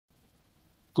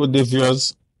Good day,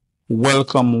 viewers.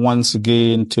 Welcome once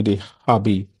again to the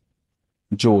Hobby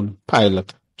Drone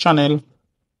Pilot channel.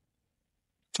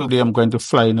 Today I'm going to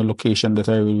fly in a location that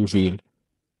I will reveal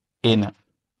in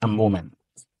a moment.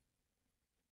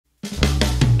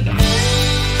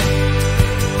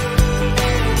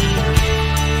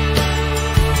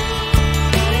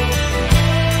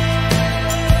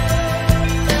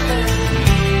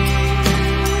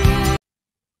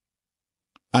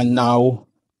 And now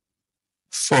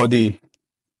for the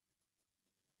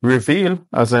reveal,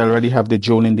 as I already have the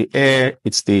drone in the air,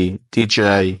 it's the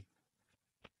DJI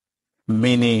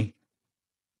Mini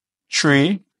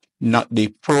 3, not the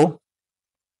Pro,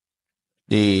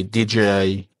 the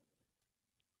DJI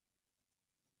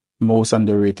most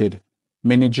underrated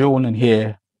mini drone. And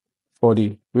here for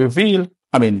the reveal,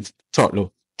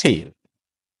 throttle tail.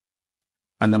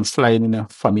 And I'm flying in a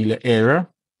familiar area,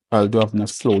 although I've not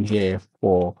flown here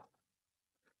for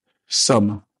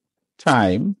some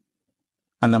time.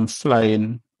 And I'm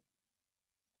flying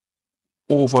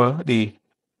over the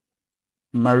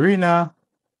Marina,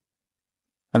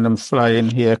 and I'm flying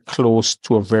here close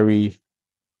to a very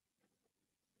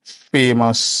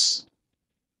famous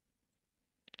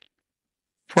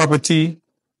property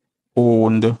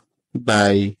owned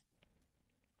by,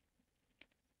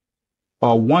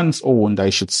 or once owned, I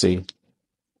should say,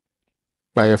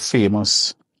 by a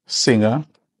famous singer,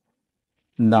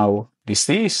 now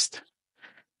deceased.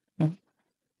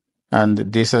 And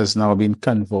this has now been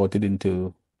converted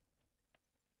into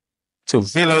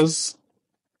villas,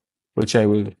 which I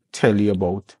will tell you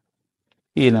about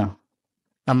in a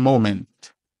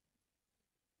moment.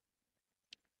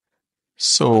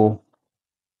 So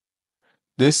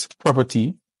this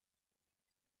property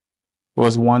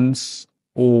was once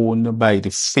owned by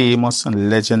the famous and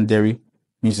legendary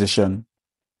musician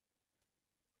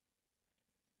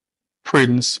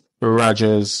Prince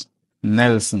Rogers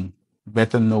Nelson,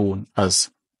 better known as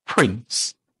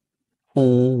Prince,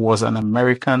 who was an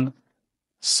American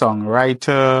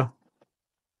songwriter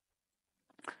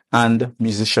and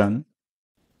musician,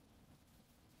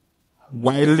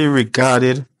 widely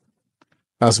regarded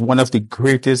as one of the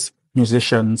greatest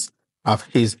musicians of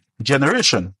his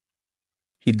generation.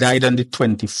 He died on the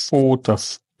 24th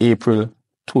of April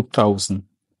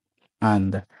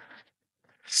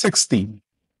 2016.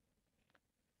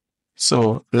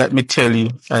 So let me tell you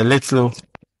a little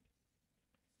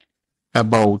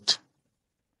about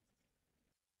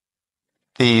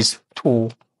these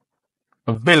two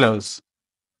villas,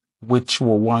 which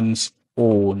were once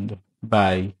owned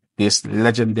by this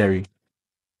legendary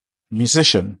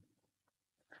musician.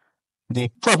 The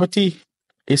property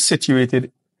is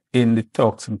situated in the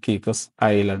Turks and Caicos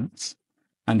Islands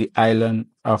and the island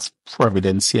of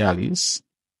Providenciales,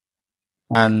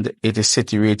 and it is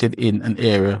situated in an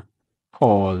area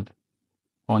called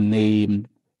or named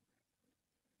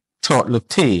Turtle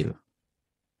Tail.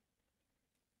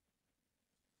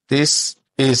 This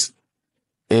is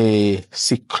a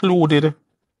secluded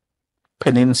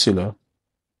peninsula,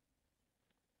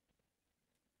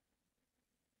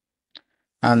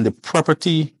 and the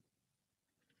property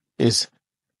is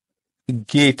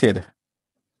gated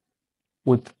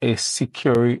with a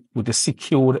secured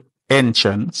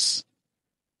entrance,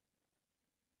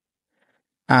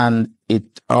 and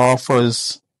it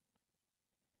offers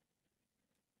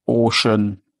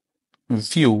ocean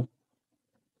view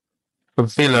for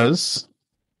villas.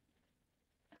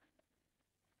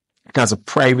 It has a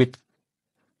private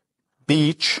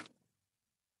beach,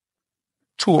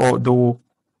 two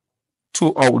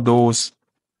outdoors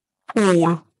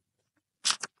pool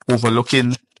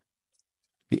overlooking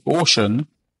the ocean.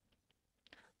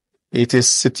 It is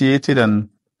situated on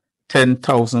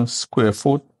 10,000 square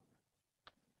foot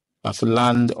of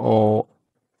land, or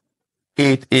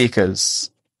 8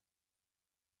 acres.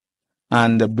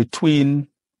 And between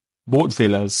both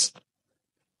villas,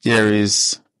 there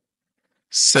is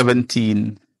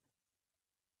 17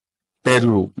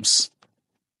 bedrooms.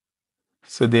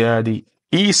 So there are the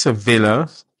East Villa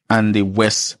and the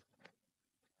West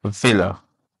Villa.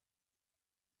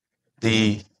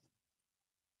 The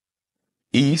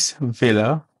East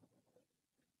Villa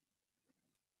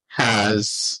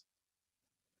has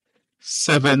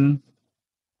 7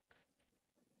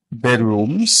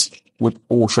 bedrooms with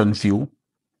ocean view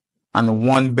and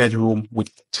 1 bedroom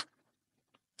with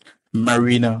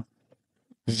marina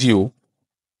view.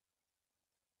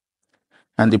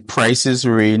 And the prices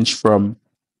range from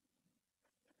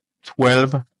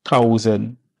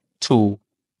 12,000 to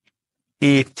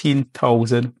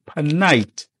 18,000 per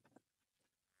night.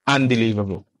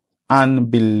 Unbelievable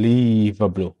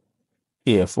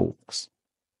here, folks.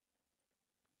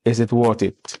 Is it worth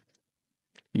it?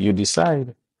 You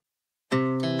decide.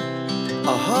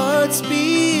 Our hearts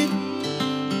beat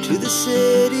to the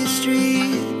city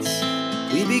streets.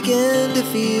 We began to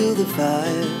feel the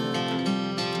fire.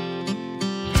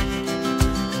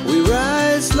 We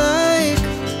rise like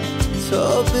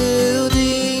tall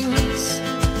buildings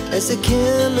as the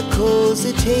chemicals,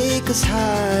 they take us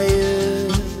higher.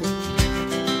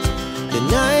 The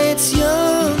night's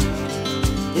young,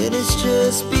 it has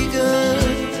just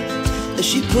begun as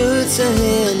she puts her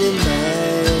hand in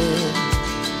mine.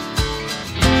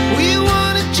 We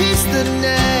wanna chase the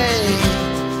night,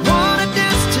 wanna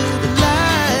dance to the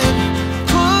light,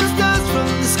 pull stars from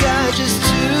the sky, just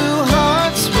two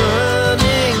hearts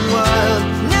running wild.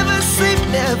 Never sleep,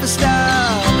 never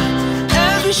stop,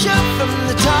 as we shout from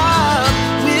the top.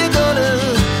 We're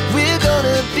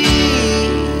gonna be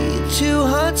two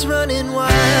hearts running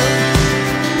wild.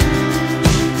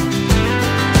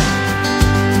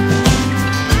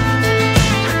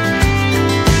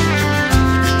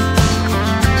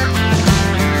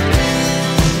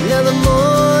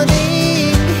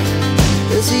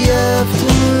 The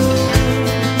afternoon,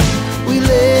 we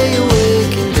lay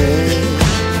awake in bed.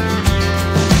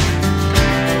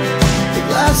 The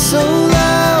glass so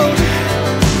loud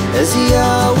as the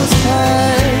hours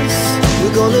pass.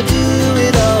 We're gonna do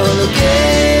it all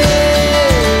again.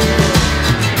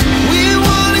 We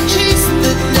wanna chase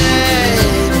the night,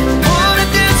 wanna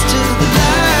dance to the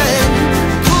light,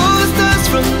 pull stars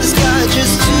from the sky,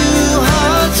 just two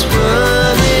hearts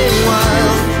running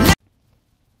wild.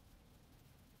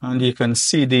 And you can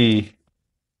see the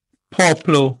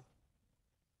Poplar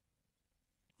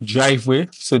driveway.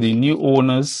 So the new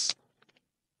owners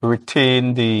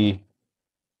retain the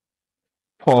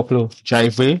Poplar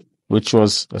driveway, which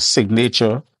was a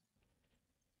signature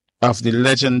of the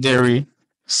legendary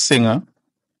singer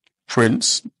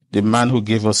Prince, the man who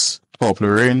gave us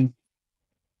Poplar Rain.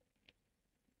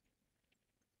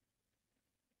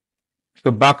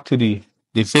 So back to the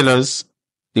villas.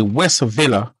 The West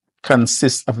Villa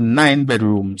consists of 9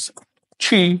 bedrooms,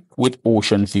 3 with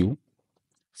ocean view,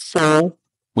 4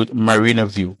 with marina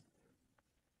view,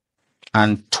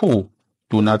 and 2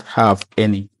 do not have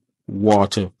any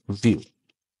water view.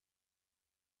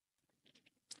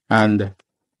 And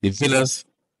the villas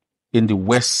in the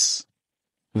West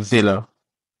Villa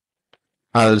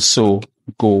also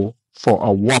go for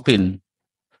a whopping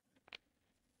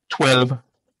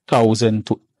 12,000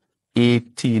 to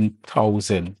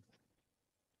 18,000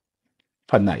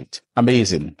 per night.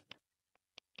 Amazing.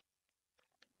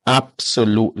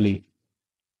 Absolutely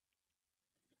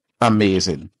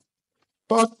amazing.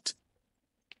 But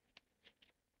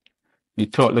the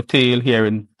turtle tail here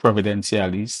in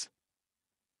Providenciales,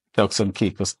 Turks and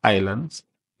Caicos Islands,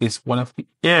 is one of the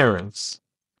areas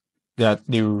that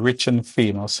the rich and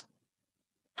famous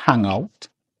hang out,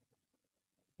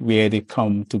 where they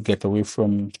come to get away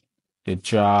from the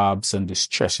jobs and the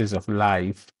stresses of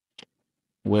life,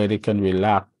 where they can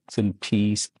relax in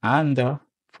peace and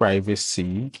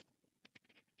privacy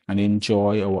and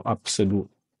enjoy our absolute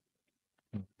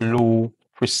blue,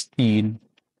 pristine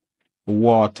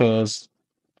waters,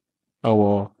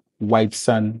 our white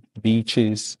sand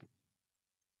beaches,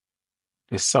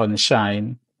 the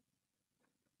sunshine,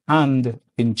 and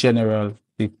in general,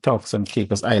 the Turks and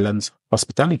Caicos Islands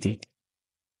hospitality.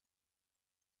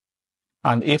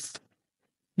 And if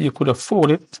you could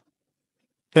afford it,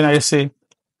 then I say,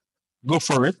 go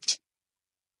for it.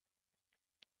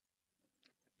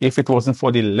 If it wasn't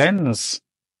for the lens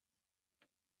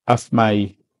of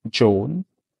my drone,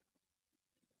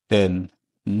 then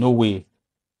no way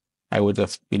I would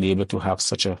have been able to have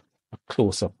such a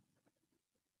close-up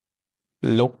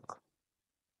look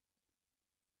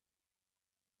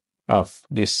of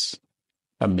this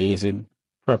amazing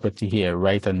property here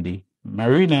right on the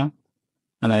marina.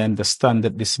 And I understand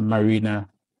that this marina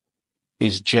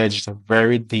is dredged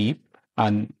very deep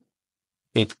and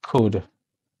it could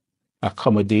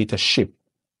accommodate a ship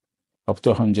up to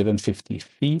 150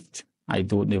 feet. I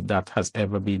don't know if that has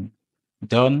ever been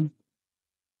done.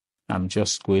 I'm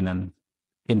just going on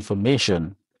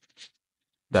information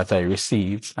that I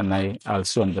received, and I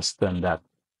also understand that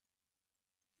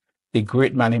the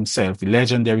great man himself, the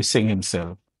legendary singer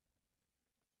himself,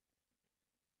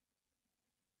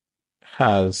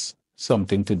 has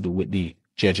something to do with the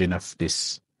judging of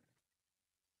this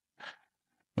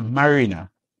marina.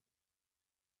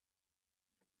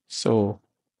 So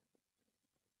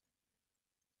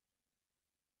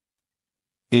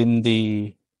in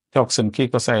the Turks and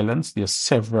Caicos Islands, there are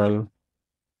several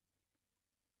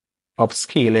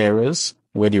upscale areas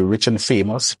where the rich and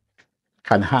famous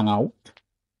can hang out.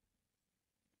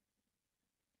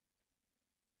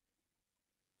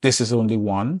 This is only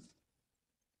one.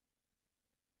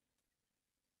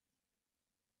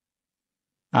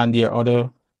 And there are other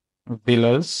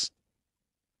villas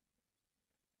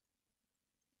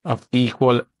of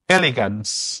equal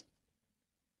elegance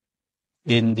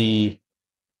in the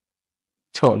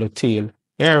Turtle Tail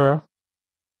area.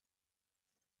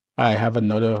 I have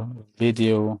another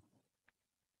video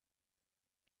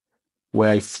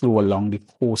where I flew along the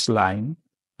coastline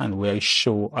and where I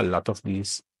show a lot of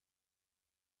these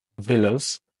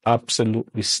villas.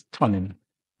 Absolutely stunning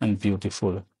and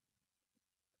beautiful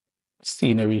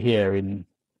scenery here in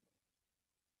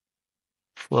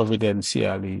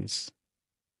Providenciales,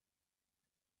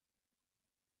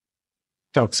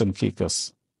 Turks and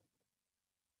Caicos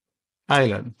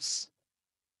Islands.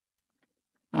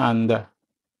 And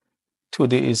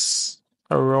today is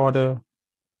a rather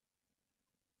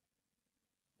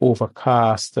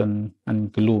overcast and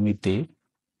gloomy day.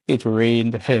 It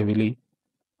rained heavily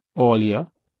all year.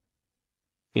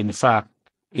 In fact,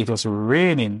 it was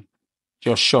raining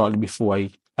just shortly before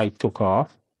I took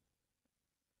off.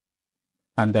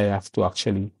 And I have to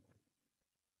actually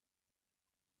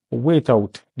wait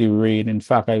out the rain. In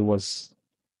fact, I was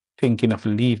thinking of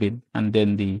leaving, and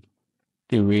then the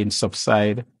rain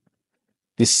subsided.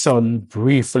 The sun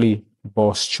briefly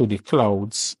burst through the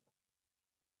clouds,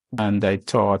 and I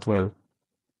thought, well,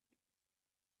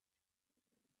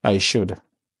 I should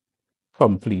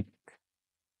complete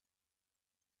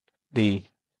the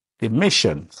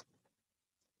mission.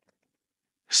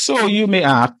 So you may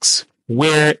ask,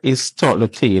 where is Turtle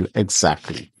Tail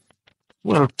exactly?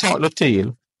 Well, Turtle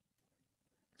Tail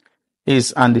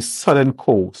is on the southern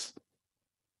coast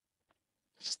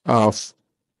of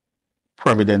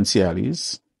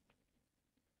Providenciales.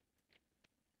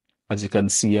 As you can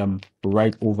see, I'm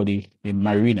right over the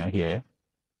Marina here.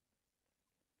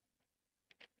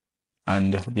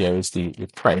 And there is the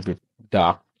private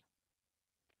dock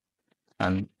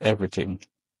and everything.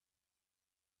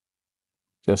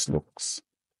 Just looks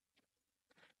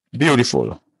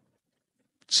beautiful.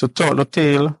 So Turtle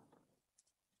Tail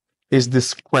is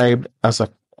described as a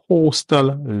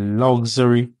coastal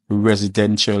luxury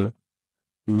residential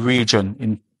region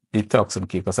in the Turks and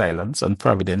Caicos Islands and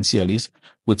Providenciales,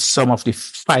 with some of the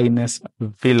finest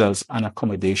villas and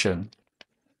accommodations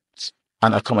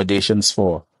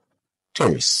for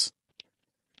tourists.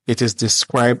 It is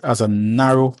described as a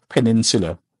narrow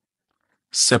peninsula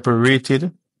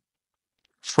separated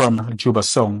from Juba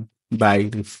by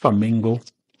the Flamingo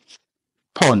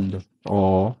Pond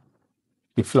or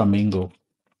the Flamingo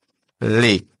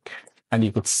Lake, and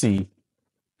you could see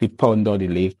the pond or the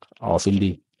lake off in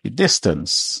the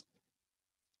distance.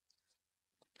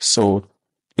 So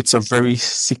it's a very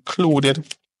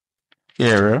secluded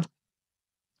area,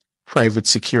 private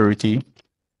security,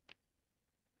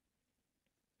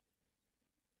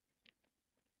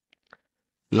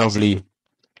 lovely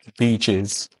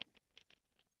beaches,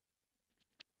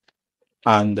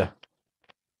 and a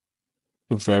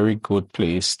very good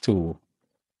place to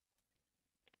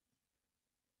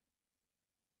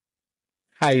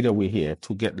hide away here,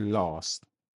 to get lost.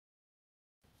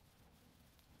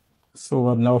 So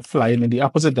I'm now flying in the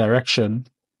opposite direction,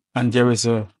 and there is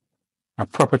a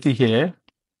property here.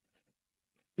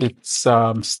 It's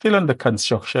still under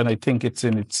construction. I think it's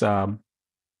in its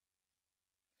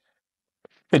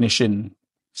finishing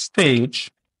stage.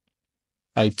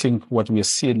 I think what we're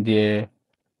seeing there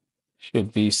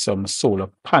should be some solar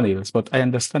panels, but I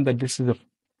understand that this is a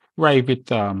private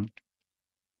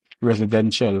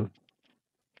residential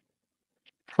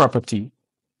property.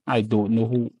 I don't know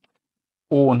who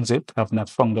owns it. I've not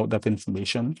found out that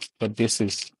information, but this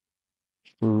is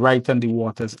right on the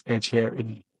water's edge here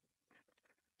in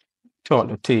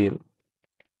Turtle Tail.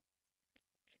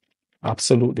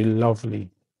 Absolutely lovely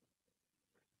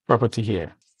property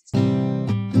here.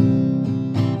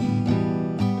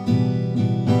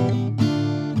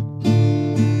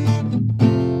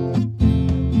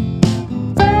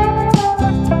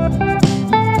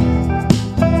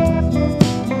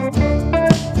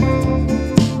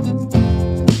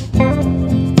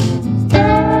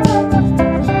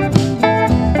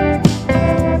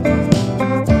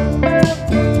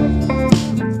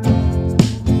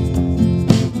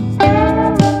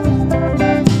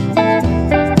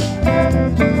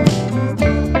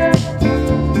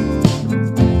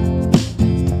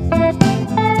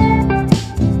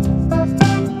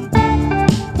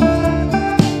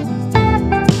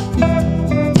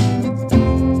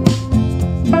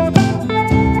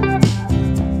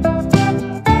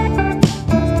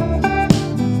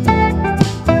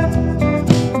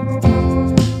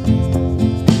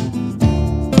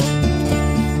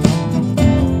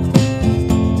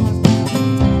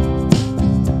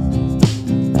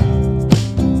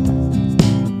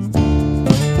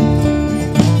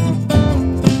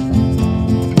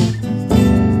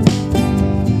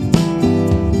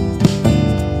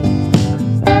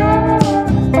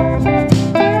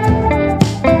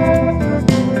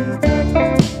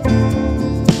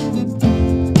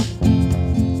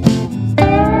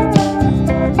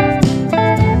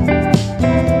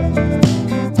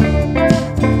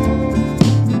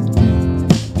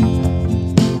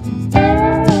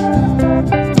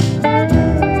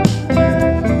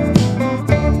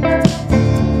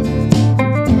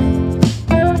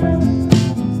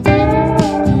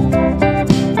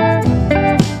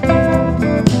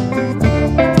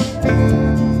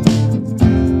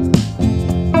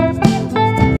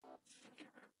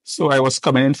 So I was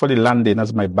coming in for the landing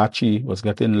as my battery was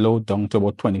getting low, down to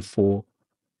about 24%.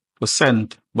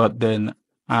 But then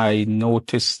I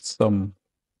noticed some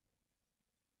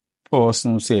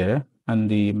persons here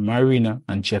and the Marina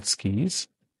and jet skis.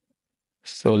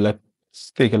 So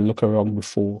let's take a look around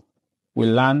before we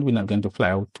land. We're not going to fly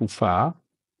out too far.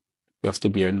 We have to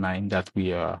bear in mind that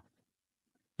we are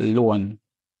low on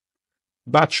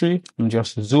battery. I'm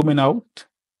just zooming out.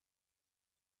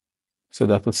 So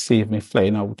that would save me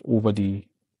flying out over the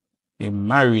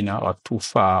Marina or too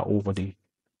far over the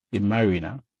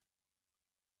Marina.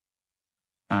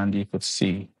 And you could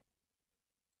see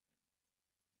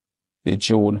the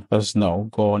drone has now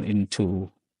gone into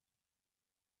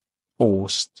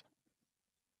post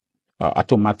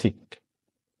automatic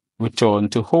return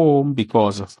to home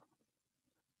because of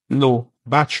low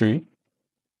battery.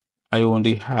 I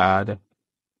only had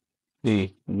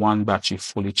the one battery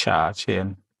fully charged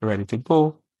and ready to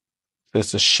go. So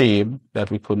it's a shame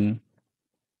that we couldn't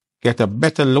get a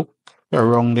better look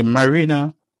around the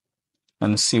Marina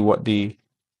and see what the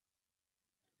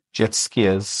jet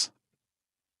skiers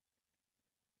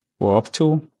were up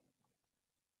to.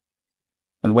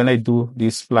 And when I do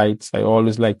these flights, I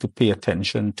always like to pay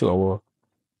attention to our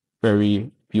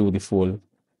very beautiful,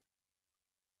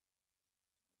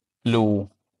 blue,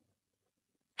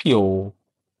 pure,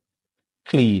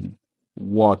 clean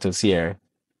waters here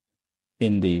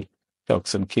in the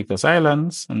Turks and Caicos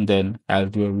Islands. And then I'll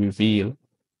do a reveal.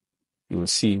 You will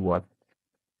see what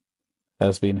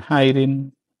has been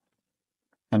hiding.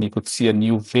 And you could see a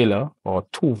new villa or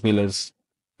two villas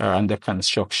are under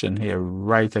construction here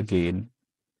right again.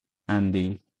 And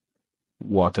the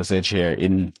water's edge here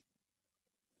in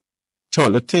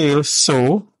Tail.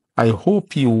 So I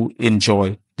hope you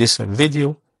enjoy this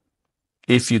video.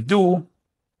 If you do,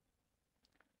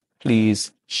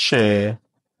 please share,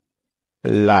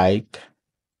 like,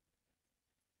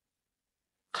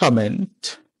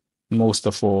 comment. Most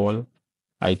of all,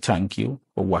 I thank you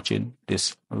for watching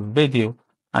this video,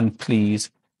 and please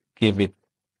give it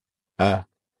a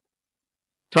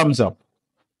thumbs up.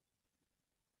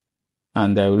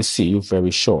 And I will see you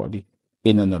very shortly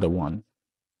in another one.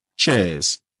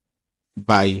 Cheers.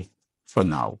 Bye for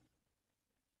now.